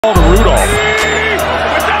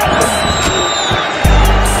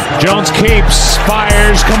keeps,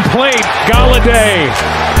 fires, complete. Golladay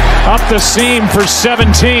up the seam for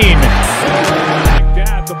 17. Like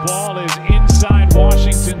that, the ball is inside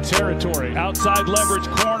Washington territory. Outside leverage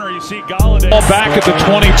corner, you see Golladay. Ball back at the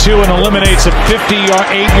 22 and eliminates a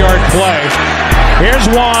 58-yard play. Here's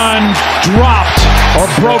one dropped or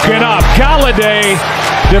broken up. Golladay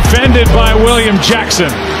defended by William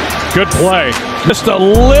Jackson. Good play. Just a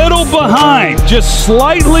little behind, just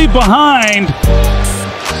slightly behind.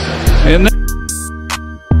 And then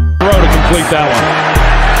throw to complete that one.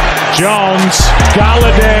 Jones,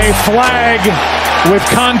 Golladay, flag with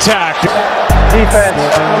contact. Defense,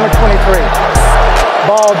 number 23.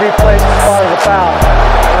 Ball deflates as far as the foul.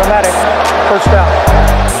 Automatic, first down.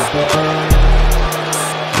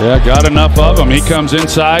 Yeah, got enough of him. He comes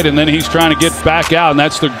inside and then he's trying to get back out, and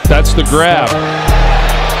that's the grab.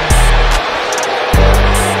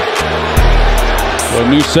 So a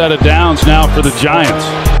new set of downs now for the Giants.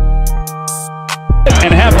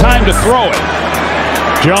 And have time to throw it.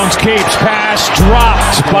 Jones keeps, pass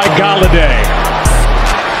dropped by Golladay.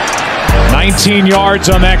 19 yards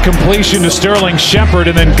on that completion to Sterling Shepard,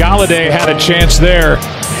 and then Golladay had a chance there.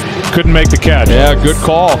 Couldn't make the catch. Yeah, good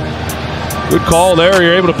call. Good call there.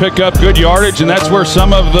 You're able to pick up good yardage, and that's where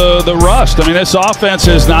some of the rust. I mean, this offense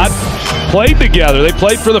has not played together. They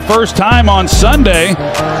played for the first time on Sunday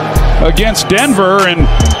against Denver, and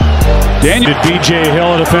Daniel. B.J.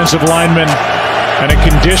 Hill, a defensive lineman, and a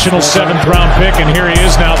conditional 7th-round pick, and here he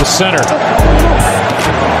is now, the center.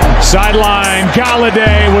 Sideline,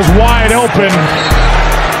 Golladay was wide open.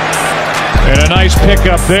 And a nice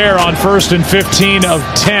pickup there on 1st and 15 of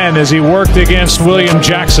 10 as he worked against William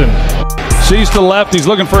Jackson. Sees to the left, he's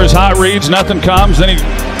looking for his hot reads, nothing comes, then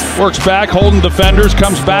he works back, holding defenders,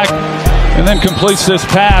 comes back, and then completes this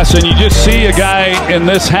pass. And you just see a guy in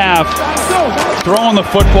this half throwing the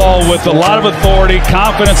football with a lot of authority,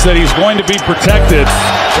 confidence that he's going to be protected.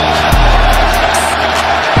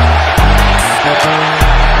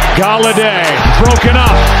 Golladay broken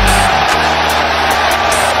up.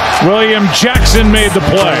 William Jackson made the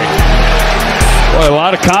play. Boy, a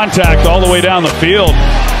lot of contact all the way down the field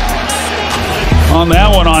on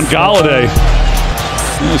that one on Golladay.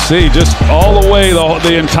 You see, just all the way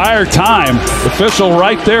the entire time. Official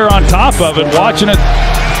right there on top of it, watching it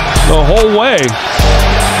the whole way.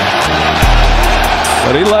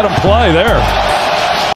 But he let him play there.